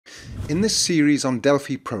In this series on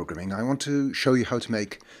Delphi programming, I want to show you how to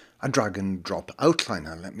make a drag and drop outline.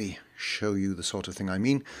 Now let me show you the sort of thing I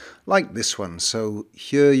mean, like this one. So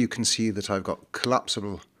here you can see that I've got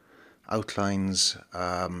collapsible outlines,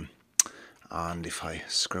 and if I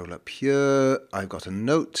scroll up here, I've got a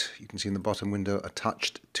note, you can see in the bottom window,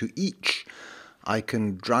 attached to each. I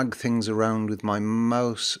can drag things around with my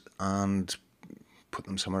mouse and put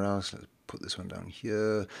them somewhere else. Let's put this one down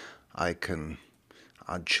here. I can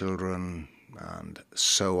add children and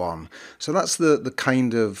so on. So that's the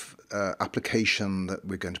kind of application that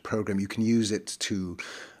we're going to program. You can use it to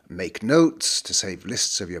make notes, to save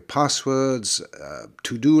lists of your passwords,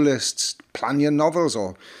 to-do lists, plan your novels,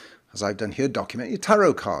 or, as I've done here, document your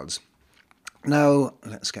tarot cards. Now,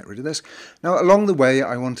 let's get rid of this. Now, along the way,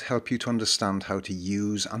 I want to help you to understand how to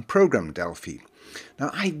use and program Delphi.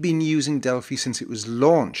 Now, I've been using Delphi since it was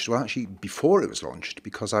launched. Well, actually, before it was launched,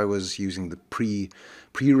 because I was using the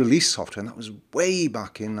pre-release software, and that was way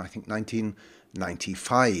back in, I think,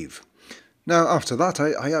 1995. Now, after that,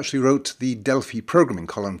 I actually wrote the Delphi programming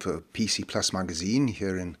column for PC Plus magazine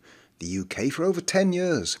here in the UK for over 10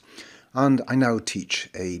 years. And I now teach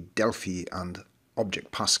a Delphi and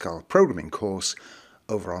ObjectPascal programming course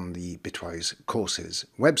over on the Bitwise Courses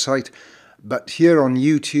website. But here on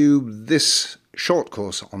YouTube, this short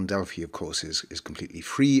course on Delphi, of course, is completely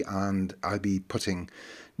free, and I'll be putting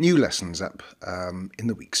new lessons up in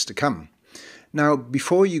the weeks to come. Now,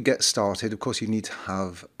 before you get started, of course, you need to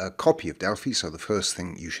have a copy of Delphi, so the first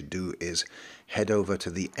thing you should do is head over to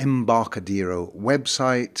the Embarcadero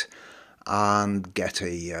website and get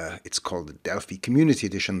it's called the Delphi Community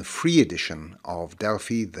Edition, the free edition of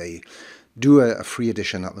Delphi. They do a free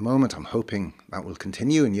edition at the moment. I'm hoping that will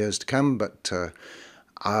continue in years to come, but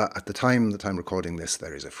at the time that I'm recording this,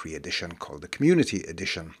 there is a free edition called the Community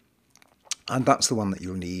Edition. And that's the one that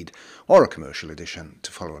you'll need, or a commercial edition,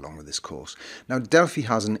 to follow along with this course. Now, Delphi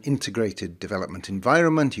has an integrated development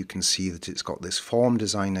environment. You can see that it's got this form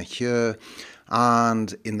designer here,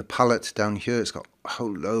 and in the palette down here, it's got a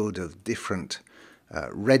whole load of different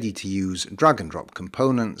ready-to-use drag-and-drop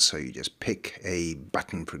components. So you just pick a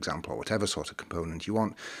button, for example, or whatever sort of component you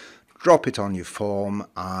want, drop it on your form,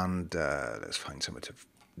 and let's find somewhere to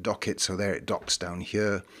dock it. So there it docks down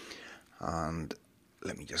here, and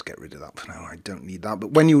let me just get rid of that for now. I don't need that.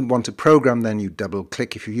 But when you want to program, then you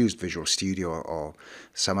double-click. If you used Visual Studio or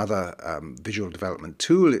some other visual development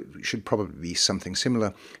tool, it should probably be something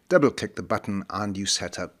similar. Double-click the button and you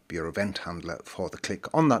set up your event handler for the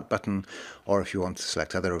click on that button. Or if you want to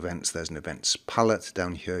select other events, there's an events palette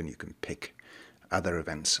down here, and you can pick other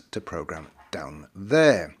events to program down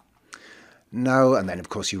there. Now, and then, of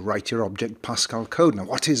course, you write your ObjectPascal code. Now,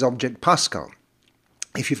 what is ObjectPascal?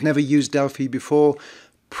 If you've never used Delphi before,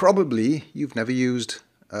 probably you've never used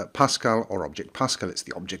Pascal or ObjectPascal. It's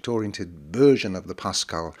the object-oriented version of the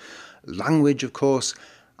Pascal language, of course,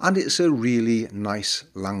 and it's a really nice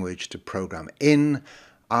language to program in,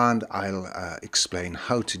 and I'll explain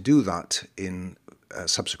how to do that in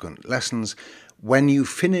subsequent lessons. When you've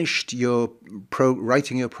finished your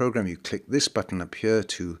writing your program, you click this button up here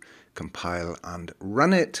to compile and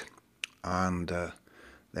run it, and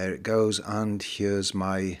there it goes, and here's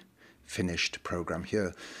my finished program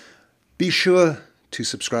here. Be sure to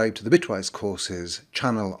subscribe to the Bitwise Courses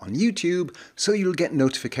channel on YouTube so you'll get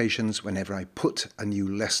notifications whenever I put a new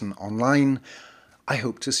lesson online. I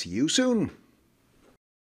hope to see you soon.